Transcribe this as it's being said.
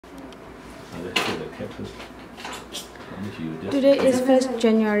Let's take the cat first. Today is 1st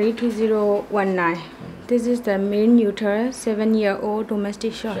January 2019. This is the male neuter 7-year-old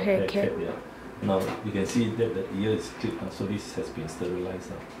domestic short-haired cat. Yeah. Now you can see that the ear is clipped, so this has been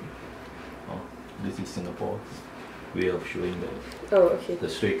sterilized. This is Singapore's way of showing that the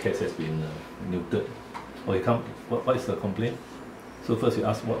stray cat has been neutered. What is the complaint? So first you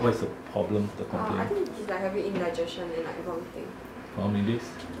ask what is the problem, the complaint? I think he's like having indigestion and like vomiting. How many days?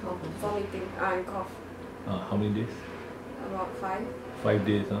 Vomiting and cough. How many days? About 5. 5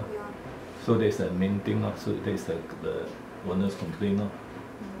 days. Yeah. So that's the main thing. So that's the owner's complaint.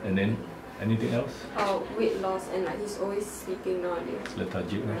 And then anything else? Weight loss and like he's always sleeping nowadays.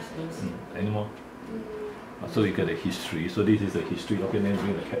 Lethargic. Any more? So you get a history. So this is the history. Okay, then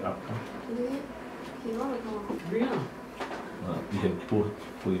bring the cat up. He want to come out. Bring him. You can pull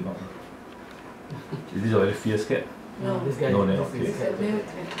him up. Is this a very fierce cat? No, this guy. No, this okay.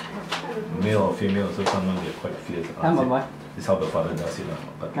 Male or female, so sometimes they're quite fierce. This is how the father does it.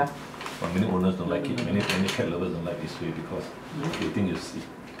 But many owners don't like it. Many cat lovers don't like this way because they think it's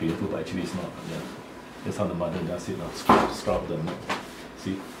painful, but actually it's not. Yeah. That's how the mother does it. Scrub the milk.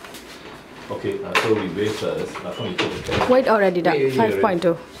 See? Okay, so we weigh first. After we take the cat. Weight already done,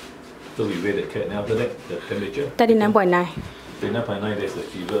 5.2. So we weigh the cat, and after that, the temperature? 39.9. 39.9, that's the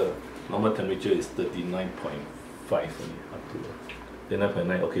fever. Normal temperature is 39.5 only, up to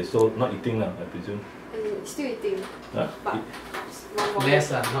 39.9. Okay, so not eating now, I presume? Still eating. But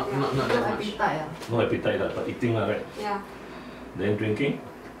less, not that much. Appetite. No appetite, but eating, right? Yeah. Then drinking?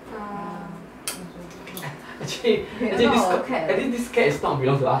 Actually, this cat is not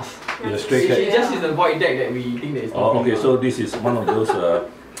belong to us. It's a stray cat. It just is a void deck that we think that is not. Okay, so this is one of those,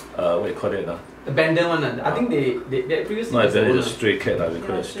 what do you call it? Abandoned one. I think they previously. No, it's a stray cat. We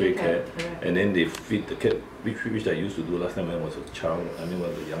call it a stray cat. And then they feed the cat, which I used to do last time when I was a child. I mean,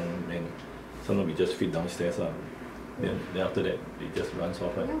 when I was a young man. Sometimes we just feed downstairs. Then after that, it just runs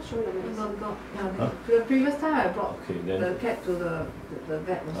off. Right? The previous time I brought the cat to the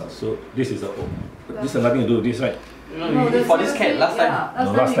vet. So this is this has nothing to do with this, right? No, for this cat last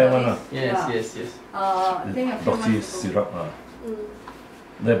time. Last time one. Yes. I think a few Doxy months ago. syrup.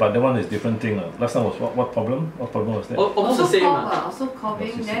 Yeah, but that one is different thing. Last time was what problem? What problem was that? Almost the same. Also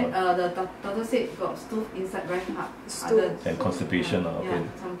coughing. Then the doctor said got stool inside very hard. And constipation. Okay. Yeah,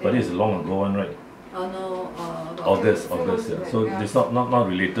 but this is long ago one, right? No. August. Yeah. So it's not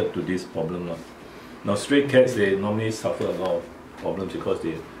related to this problem. Now stray cats, they normally suffer a lot of problems because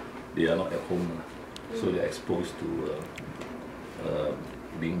they are not at home. So they're exposed to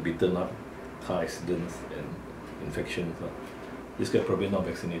being beaten up, car accidents and infections. This cat probably not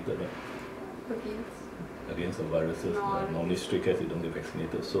vaccinated, right? Against the viruses. No. Normally stray cats, they don't get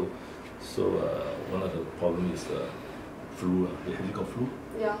vaccinated. So one of the problems is flu. Have you got flu?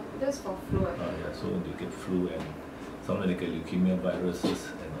 Yeah, just for flu. Yeah, so they get flu and sometimes they get leukemia viruses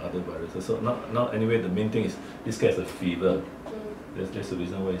and other viruses. So now anyway, the main thing is this cat has a fever. That's the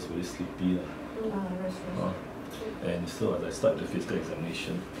reason why it's very sleepy. And so as I start the physical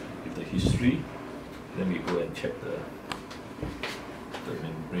examination with the history, then we go and check the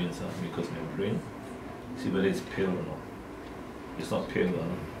membranes, mucous membrane, see whether it's pale or not. It's not pale.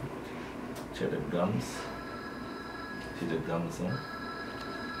 Check the gums. See the gums.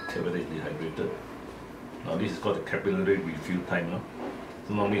 Check whether it's dehydrated. Now this is called the capillary refill time.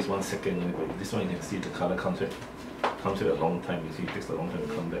 So normally it's 1 second only, but this one you can see the color comes with a long time. You see it takes a long time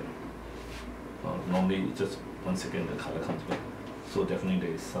to come back. Normally it's just 1 second the color comes back. So definitely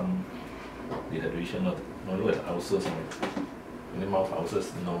there is some dehydration. Now look at the ulcers. Any mouth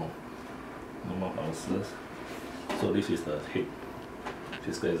ulcers? No mouth ulcers. So this is the head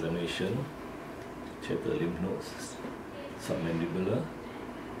physical examination. Check the lymph nodes, submandibular,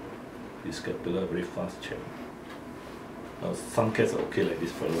 the scapula, very fast check. Now some cats are okay like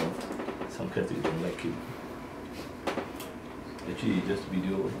this for a while. Some cats they don't like it. Actually just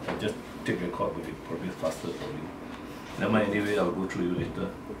video, I just take record will be probably faster for you. Never mind, anyway I'll go through you later.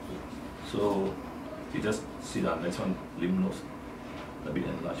 So you just see that next one, lymph nodes, a bit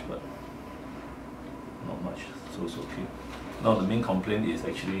enlarged but not much, so it's okay. Now the main complaint is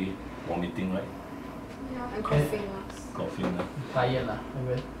actually vomiting, right? Yeah, and coughing. Coughing. Tired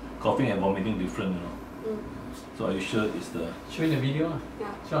Coughing and vomiting different, So are you sure it's the... Show the video.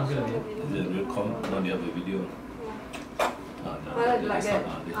 Yeah. Show the video. Is it real common? No, they have a video. Like there's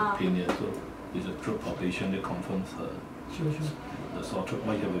a pain here, so it's a throat palpation that confirms Sure. the sore throat.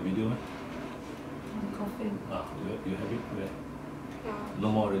 Why you have a video? I'm coughing. You have it? Where? Yeah. No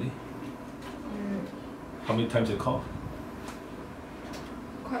more already? How many times you cough?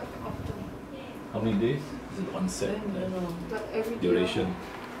 Quite often. How many days? Is it onset? Like every day. Duration?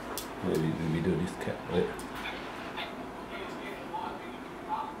 Wait, we video this cat. Wait.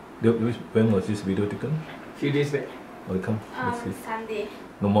 When was this video taken? Few days back. Oh, come. Let's see. Sunday.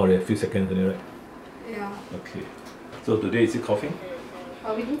 No more, a few seconds only, right? Yeah. Okay. So today is he coughing?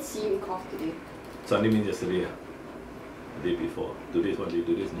 We didn't see him cough today. Sunday means yesterday, the day before. Today is what day?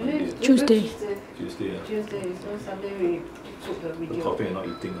 Today is Monday. Tuesday. Tuesday, Tuesday, so Sunday we took the The video. coughing and not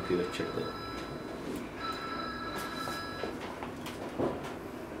eating. Okay, let's check the.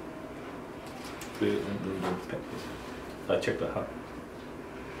 Wait, don't pack this. I check the heart.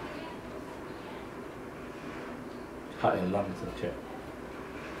 Heart and lungs, I check.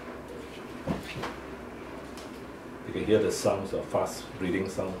 You can hear the sounds of fast breathing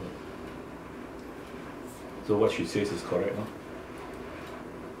sound. So what she says is correct, no?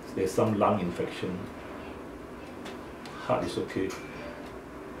 There's some lung infection. Heart is okay.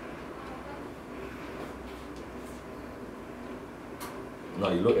 Now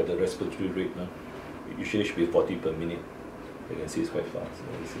you look at the respiratory rate now. It usually should be 40 per minute. You can see it's quite fast.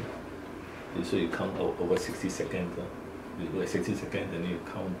 You see. So you count over 60 seconds. You go like 60 seconds and you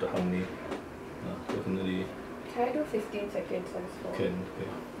count how many. Definitely Can I do 15 seconds as well? can.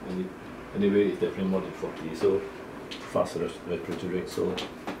 Anyway, it's definitely more than 40. So fast respiratory rate. So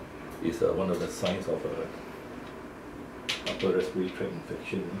it's one of the signs of upper respiratory tract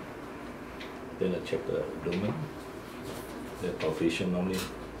infection. Then I check the abdomen. The palpation normally,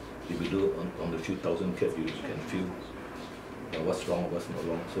 if you do on the few thousand cats, you can feel what's wrong, what's not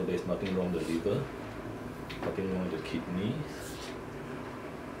wrong. So there's nothing wrong with the liver, nothing wrong with the kidneys,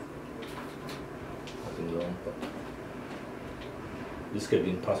 nothing wrong. But this cat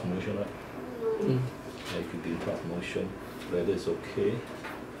didn't pass motion, right? Yeah, if you didn't pass motion, whether it's okay,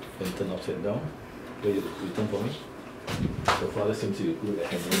 then turn upside down. Where you turn for me? So far, that seems to be good at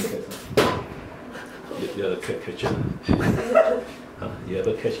handling cats. Huh? You're the cat catcher. You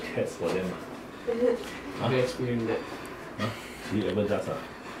ever catch cats for them? I experienced that. Huh? You ever does?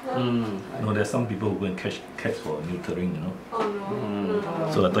 No, there's some people who go and catch cats for neutering, you know. Oh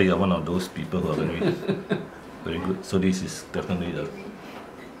no. So I thought you're one of those people who are very, very good. So this is definitely the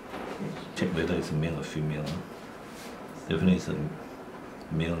check whether it's a male or female. Huh? Definitely it's a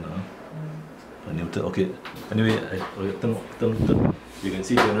male now. A neuter. Okay. Anyway, turn. You can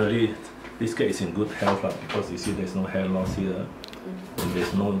see generally this cat is in good health because you see there's no hair loss here and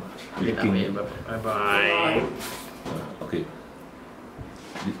there's no leaking. Bye-bye. Okay.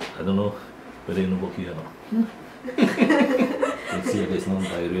 I don't know whether you know work here or not. You see there's no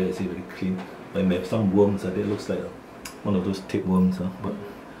diarrhea, you see very clean. But may have some worms, that looks like one of those tapeworms, but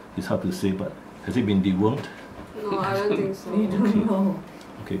it's hard to say. But has it been dewormed? No, I don't think so. We don't know.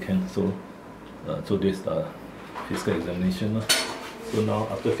 Okay, can. So this physical examination. So now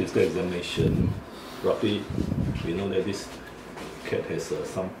after physical examination, roughly we know that this cat has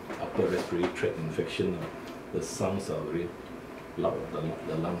some upper respiratory tract infection. The sounds are very loud,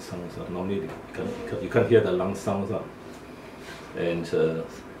 the lung sounds. Normally you can't hear the lung sounds. And the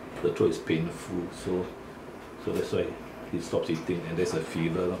throat is painful, so that's why he stops eating, and there's a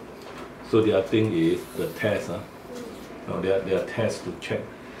fever. So the other thing is the test. Now there are tests to check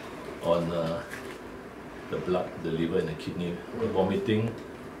on the blood, the liver and the kidney. Vomiting,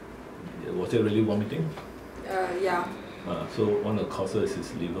 was it really vomiting? Yeah. So one of the causes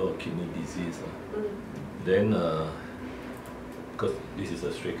is liver or kidney disease. Then, because this is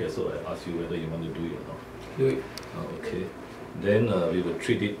a stray cat, so I ask you whether you want to do it or not. Do it. Okay. Then we will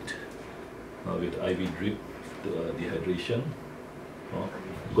treat it with IV drip to dehydration.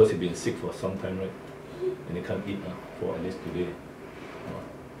 Because he's been sick for some time, right? And he can't eat for at least today.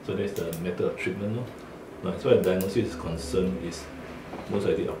 So that's the method of treatment. Now, as far as diagnosis is concerned, is most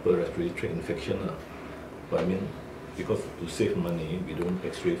likely upper respiratory tract infection. But I mean, because to save money, we don't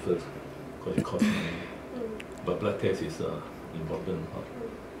X-ray first, because it costs money. But blood test is important.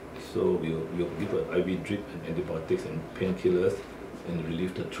 So we'll give an IV drip and antibiotics and painkillers and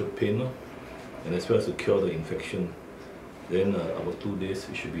relieve the throat pain. And as well as to cure the infection. Then about 2 days,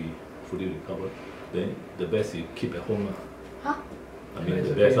 it should be fully recovered. Then the best you keep at home. Huh? I mean,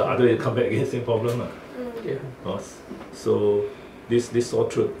 the best, otherwise you come back again, same problem. Yeah. So this sore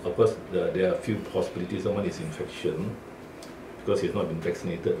throat, of course, there are a few possibilities. One is infection, because he's not been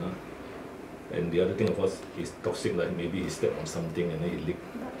vaccinated. And the other thing, of course, is toxic, like maybe he stepped on something and then he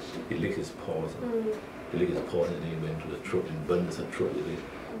licked his paws. He licked his paws and then he went to the throat and burned the throat.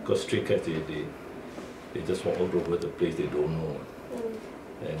 Because stray cats, they just walk all over the place, they don't know.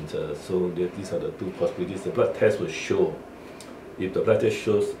 And so these are the two possibilities. The blood test will show. If the blood test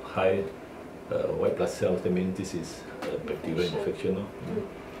shows high white blood cells, that means this is a bacterial infection.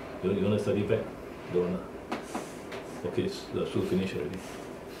 You want to study back? Don't. Okay, the school finished already.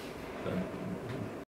 Done.